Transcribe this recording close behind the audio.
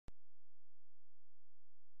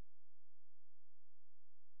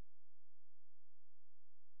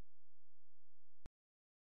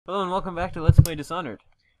Hello and welcome back to Let's Play Dishonored.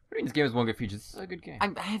 I mean, this game has one good feature. This is a good game.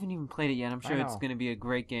 I haven't even played it yet. I'm sure it's going to be a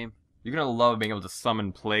great game. You're gonna love being able to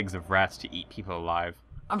summon plagues of rats to eat people alive.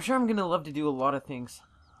 I'm sure I'm going to love to do a lot of things.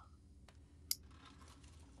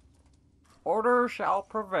 Order shall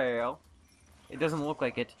prevail. It doesn't look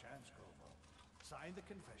like it. Sign the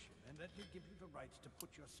confession and let me give you the rights to put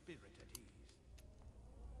your spirit at ease.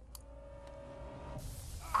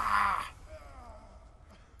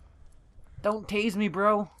 Don't tase me,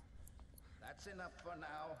 bro. That's enough for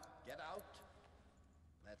now. Get out.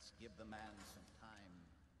 Let's give the man some time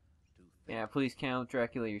to think. Yeah, please count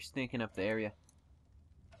Dracula. You're stinking up the area.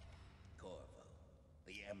 Corvo,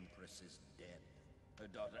 the Empress is dead. Her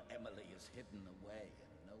daughter Emily is hidden away,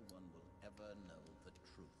 and no one will ever know the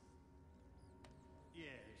truth.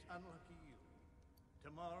 Yes, unlucky you.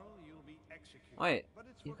 Tomorrow you'll be executed. Wait, But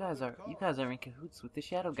it's you for the guys good are in cahoots with the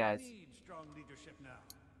Shadow guys. We need strong leadership now.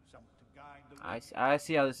 Someone to guide the way. I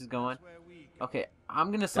see how this is going. That's where we come Okay,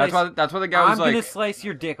 I'm gonna slice. That's why the guy was I'm gonna like. slice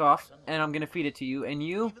your dick off, and I'm gonna feed it to you. And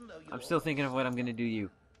you, I'm still thinking of what I'm gonna do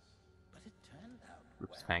you. But it turned out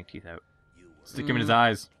Rip his fang teeth out. you were Stick him in his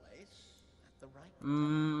eyes. place at the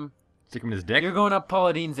right Stick him in his dick. You're going up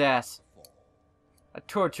Paula Deen's ass. A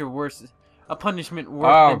torture worse, a punishment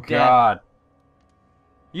worse Oh than death. god.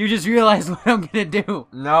 You just realized what I'm gonna do.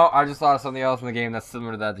 No, I just thought of something else in the game that's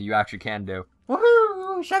similar to that you actually can do.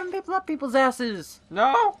 Woohoo! Shoving people up people's asses.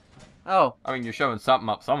 No. Oh, I mean, you're shoving something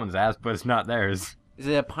up someone's ass, but it's not theirs. is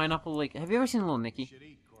it a pineapple? Like, have you ever seen Little Nicky? should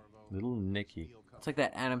eat, Corvo. Little Nicky. It's like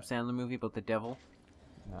that Adam Sandler movie about the devil.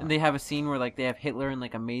 No. And they have a scene where like they have Hitler in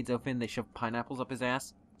like a maid's outfit and they shove pineapples up his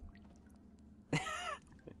ass.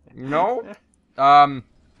 No.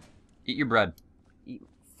 Eat your bread.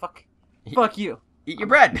 Fuck. Eat- Fuck you. Eat your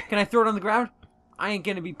bread. Can I throw it on the ground? I ain't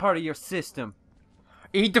gonna be part of your system.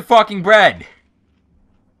 Eat the fucking bread.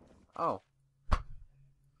 Oh.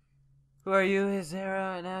 Who are you? Is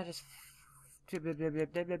there now just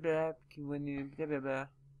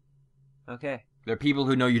okay. There are people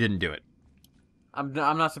who know you didn't do it. I'm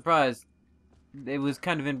not surprised. It was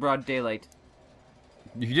kind of in broad daylight.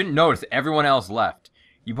 If you didn't notice, everyone else left.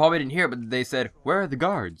 You probably didn't hear it, but they said, "Where are the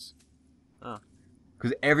guards?" Oh.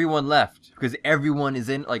 Because everyone left. Because everyone is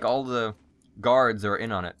in, like, all the guards are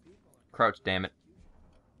in on it. Crouch, damn it.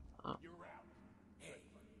 Oh.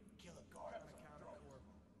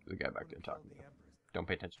 The guy back there talking to you. Don't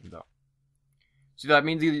pay attention, though. So that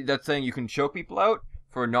means either that's saying you can choke people out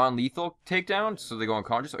for a non-lethal takedown, so they go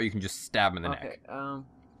unconscious, or you can just stab them in the Okay. neck.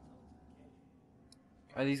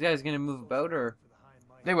 Are these guys gonna move about or?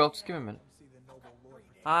 They will. Just give them a minute.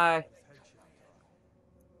 Hi.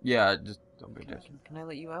 Yeah, just don't pay attention. Can I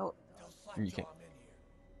let you out? You can't.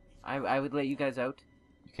 I would let you guys out.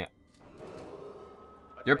 You can't.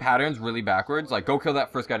 Your pattern's really backwards. Like, go kill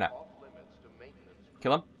that first guy now.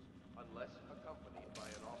 Kill him.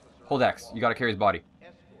 Hold X. You gotta carry his body.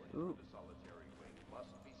 Ooh.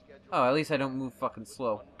 Oh, at least I don't move fucking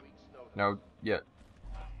slow. No, yeah.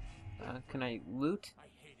 Can I loot?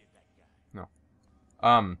 No.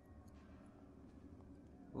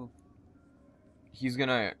 Ooh. He's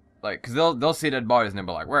gonna, like, cause they'll see dead bodies and they'll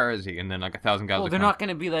be like, where is he? And then like 1,000 guys Well, will they're come. not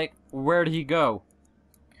gonna be like, where did he go?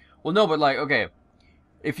 Well, no, but like, okay.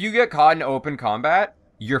 If you get caught in open combat,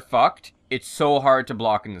 you're fucked. It's so hard to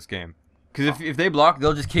block in this game. Cause if they block,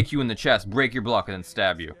 they'll just kick you in the chest, break your block, and then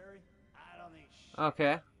stab you.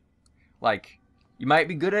 Okay. Like, you might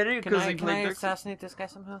be good at it Can because I assassinate this guy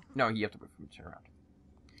somehow? No, you have to wait for him to turn around.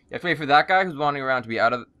 You have to wait for that guy who's wandering around to be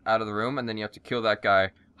out of the room, and then you have to kill that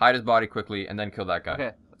guy, hide his body quickly, and then kill that guy.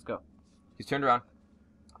 Okay, let's go. He's turned around.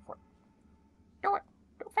 Go for it. Do it.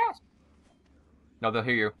 Do it fast. No, they'll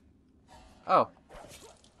hear you. Oh.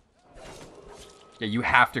 Yeah, you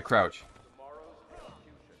have to crouch.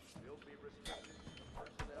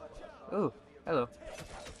 Ooh. Hello.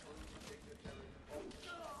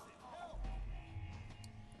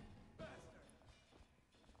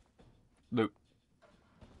 Loot.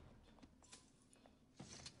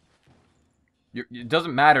 It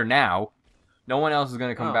doesn't matter now. No one else is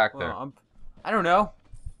gonna come back there. I don't know.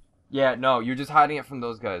 Yeah, no, you're just hiding it from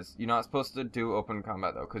those guys. You're not supposed to do open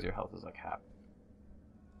combat though, because your health is like half.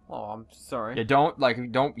 Oh, I'm sorry. Yeah,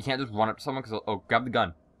 you can't just run up to someone because, oh, grab the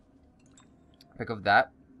gun. Pick up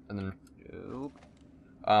that, and then, Oop.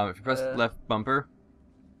 if you press left bumper.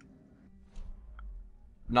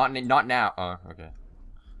 Not now. Oh, okay.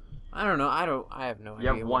 I don't know. I have no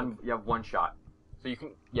idea. You have one shot. So you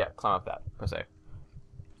can, yeah, climb up that. Press A.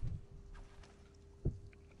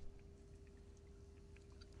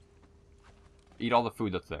 Eat all the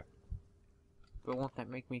food that's there. But won't that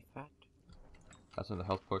make me fat? That's another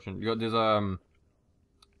health potion. There's, out of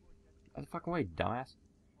the fucking way, dumbass.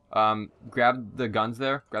 Grab the guns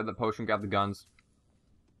there. Grab the potion. Grab the guns.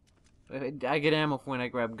 I get ammo for when I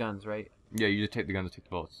grab guns, right? Yeah, you just take the guns and take the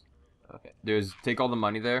bullets. Okay. Take all the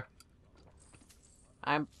money there.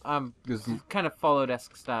 I'm There's kind of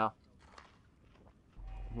Fallout-esque style.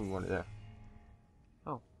 one there.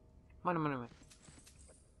 Money.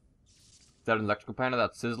 Is that an electrical panel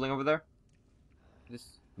that's sizzling over there?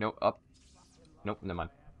 This. No, up. Nope, never mind.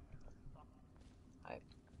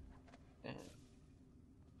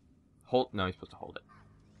 Hold. No, you're supposed to hold it.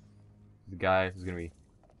 The guy is gonna be.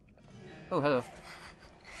 Oh, hello.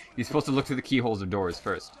 He's supposed to look through the keyholes of doors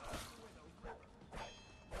first.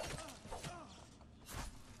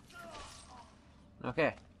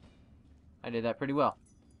 Okay. I did that pretty well.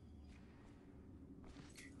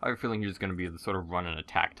 I have a feeling you're just gonna be the sort of run and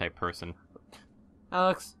attack type person.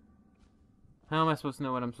 Alex, how am I supposed to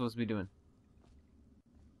know what I'm supposed to be doing?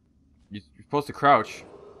 You're supposed to crouch.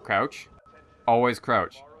 Crouch. Always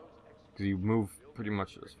crouch. Because you move pretty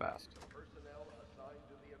much as fast.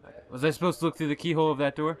 Was I supposed to look through the keyhole of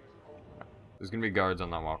that door? There's gonna be guards on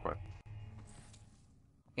that walkway.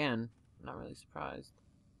 Again, not really surprised.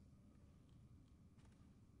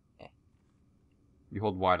 You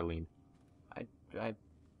hold Y to lean. I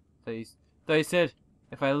thought you said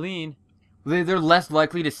if I lean. They're less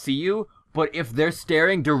likely to see you, but if they're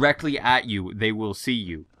staring directly at you, they will see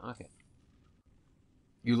you. Okay.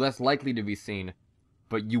 You're less likely to be seen,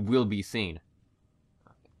 but you will be seen.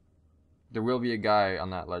 Okay. There will be a guy on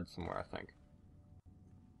that ledge somewhere, I think.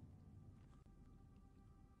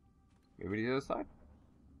 Maybe to the other side?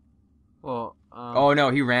 Well, Oh no,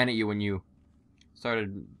 he ran at you when you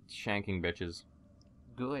started shanking bitches.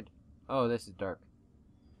 Good. Oh, this is dark.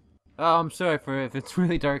 Oh, I'm sorry for if it's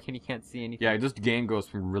really dark and you can't see anything. Yeah, this game goes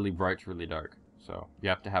from really bright to really dark. So, you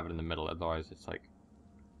have to have it in the middle, otherwise it's like...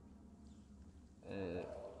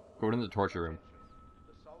 Go into the torture room.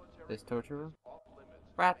 This torture room?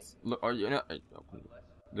 Rats! Look,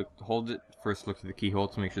 hold it first, look through the keyhole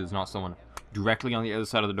to make sure there's not someone directly on the other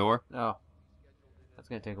side of the door. Oh. That's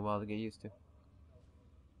gonna take a while to get used to.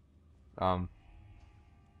 Um...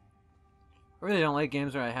 I really don't like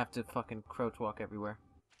games where I have to fucking crouch walk everywhere.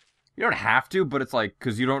 You don't have to, but it's like,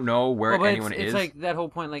 because you don't know where Well, anyone is. It's like that whole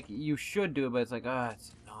point, like, you should do it, but it's like,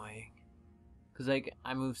 it's annoying. Because, like,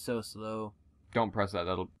 I move so slow. Don't press that.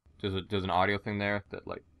 There's an audio thing there that,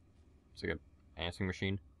 like, it's like an answering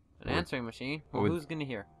machine. An answering machine? What Well, would- who's gonna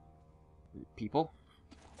hear? People?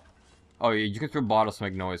 Oh, yeah, you can throw bottles to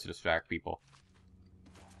make noise to distract people.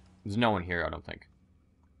 There's no one here, I don't think.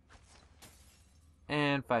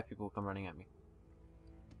 And 5 people come running at me.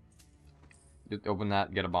 Just open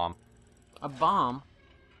that, get a bomb. A bomb?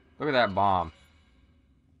 Look at that bomb.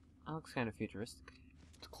 That looks kind of futuristic.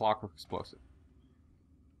 It's a clockwork explosive.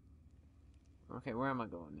 Okay, where am I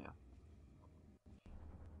going now?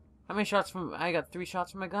 How many shots from... I got 3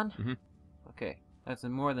 shots from my gun? Mhm. Okay, that's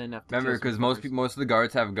more than enough to Remember, kill some because most fuckers. people, most of the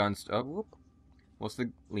guards have guns. Oh, Whoop. most of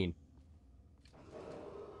the lean.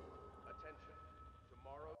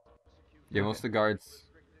 Yeah, most of the guards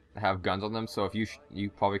have guns on them, so if you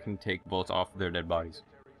probably can take bullets off their dead bodies.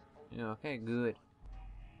 Yeah, okay, good.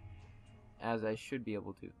 As I should be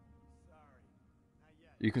able to.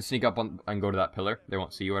 You can sneak up on and go to that pillar. They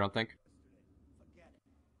won't see you, I don't think. Forget it.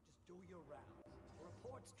 Just do your rounds.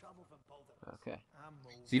 Reports trouble for both of us. Okay. I'm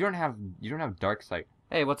moving. So you don't have dark sight.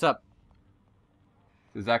 Hey, what's up?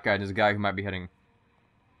 There's that guy. There's a guy who might be heading.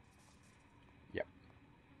 Yep.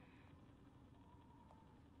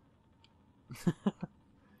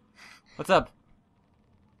 What's up?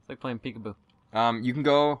 It's like playing peekaboo. You can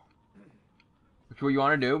go. What you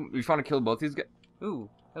want to do? You just want to kill both these guys? Ooh,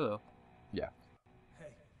 hello. Yeah.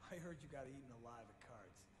 Hey, I heard you got eaten alive at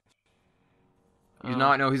cards. He's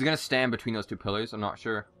not. No, he's gonna stand between those two pillars. I'm not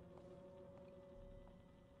sure.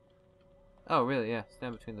 Oh, really? Yeah,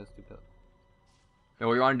 stand between those 2 pillars. And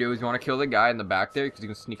what you want to do is you want to kill the guy in the back there because he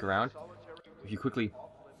can sneak around. If you quickly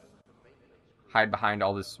hide behind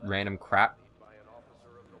all this random crap,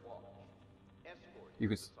 you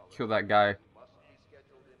can kill that guy.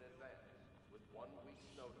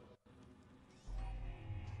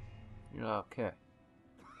 Okay.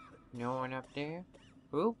 No one up there?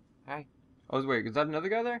 Ooh, hi. Oh, wait, is that another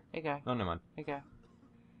guy there? Hey, guy. No, never mind. Hey, guy.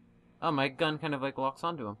 Oh, my gun kind of like locks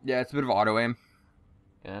onto him. Yeah, it's a bit of auto aim.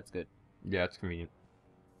 Yeah, that's good. Yeah, it's convenient.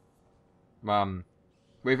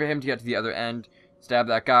 Wait for him to get to the other end, stab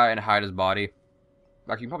that guy, and hide his body.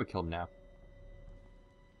 Actually, you can probably kill him now.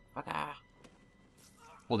 Fuck ah.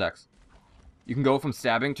 Hold X. You can go from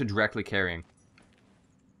stabbing to directly carrying.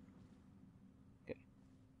 Okay.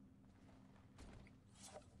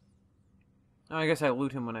 Oh, I guess I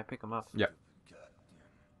loot him when I pick him up. Yep.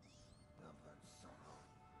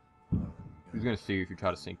 He's gonna see you if you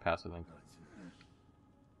try to sneak past the thing.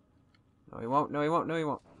 No, he won't. No, he won't. No, he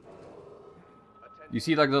won't. You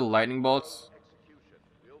see like little lightning bolts?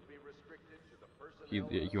 He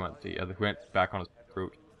went the other went back on his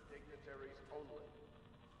throat.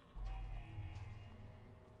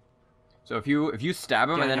 So if you stab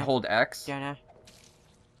him and then hold X, Jonah.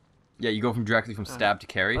 yeah, you go directly from stab to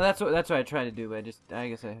carry. Well, that's what I tried to do, but I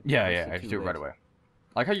guess I. Yeah, I just do it right away.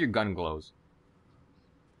 I like how your gun glows.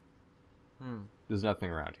 There's nothing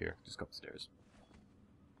around here. Just go upstairs.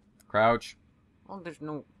 Crouch. Oh, there's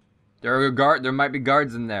no. There are guard. There might be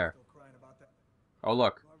guards in there. Oh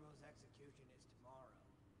look.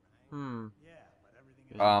 There's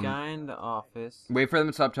a guy in the office. Wait for them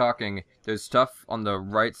to stop talking. There's stuff on the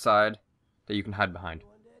right side that you can hide behind.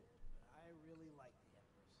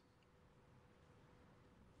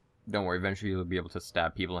 Don't worry. Eventually, you'll be able to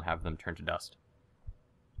stab people and have them turn to dust.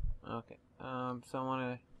 Okay. So I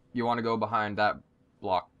wanna. You want to go behind that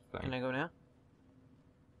block thing? Can I go now?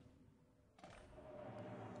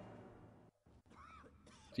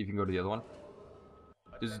 See if you can go to the other one.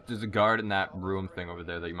 There's a guard in that room thing over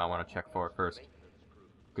there that you might want to check for first.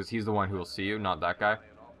 Because he's the one who will see you, not that guy.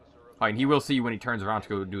 I mean, he will see you when he turns around to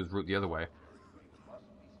go do his route the other way.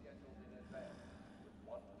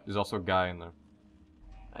 There's also a guy in there.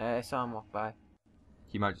 I saw him walk by.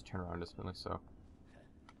 He might just turn around instantly, so...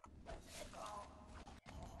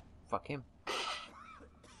 Fuck him.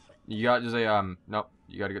 You got, there's a, nope.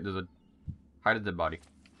 You gotta get, there's a... Hide a dead body.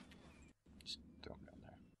 Just throw him down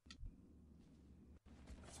there.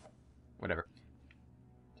 Whatever.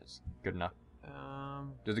 That's good enough.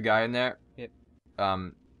 There's a guy in there. Yep.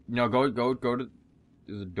 No, go to...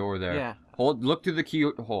 There's a door there. Yeah. Look through the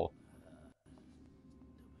keyhole.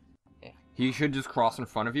 Yeah. He should just cross in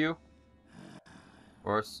front of you.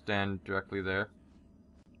 Or stand directly there.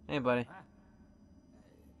 Hey, buddy.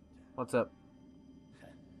 What's up?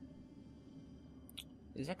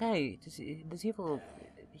 Is that guy... Does he have a little...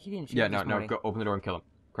 He didn't shoot Yeah, this no, morning. go open the door and kill him.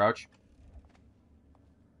 Crouch.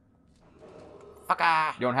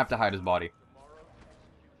 Fucker! You don't have to hide his body.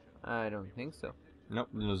 I don't think so. Nope,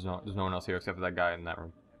 there's no one else here except for that guy in that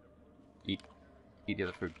room. Eat the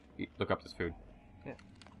other food. Look up this food. Yeah.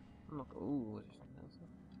 Look, ooh, is there something else?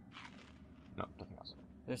 No, nothing else.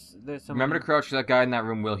 There's some. Remember to crouch, 'cause that guy in that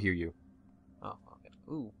room will hear you. Oh, okay.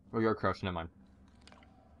 Ooh. Oh, you're crouched, never mind.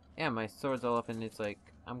 Yeah, my sword's all up and it's like,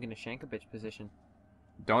 I'm gonna shank a bitch position.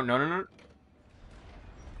 No.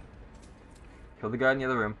 Kill the guy in the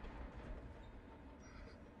other room.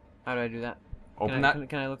 How do I do that? Open that.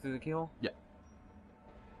 Can I look through the keyhole? Yeah.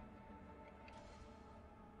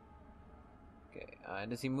 Okay,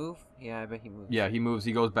 does he move? Yeah, I bet he moves. Yeah, he moves.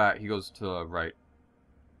 He goes back. He goes to the right.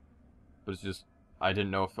 But it's just, I didn't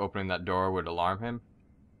know if opening that door would alarm him.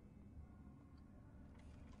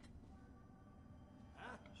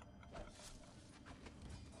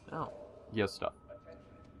 Oh. He has stuff.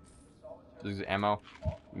 There's ammo,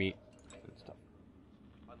 meat, and stuff.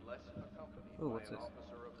 Ooh, what's this?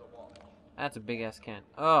 That's a big ass can.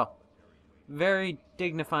 Oh. Very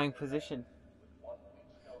dignifying position.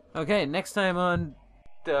 Okay, next time on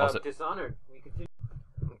Pause it. Dishonored, we continue.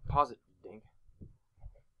 Pause it.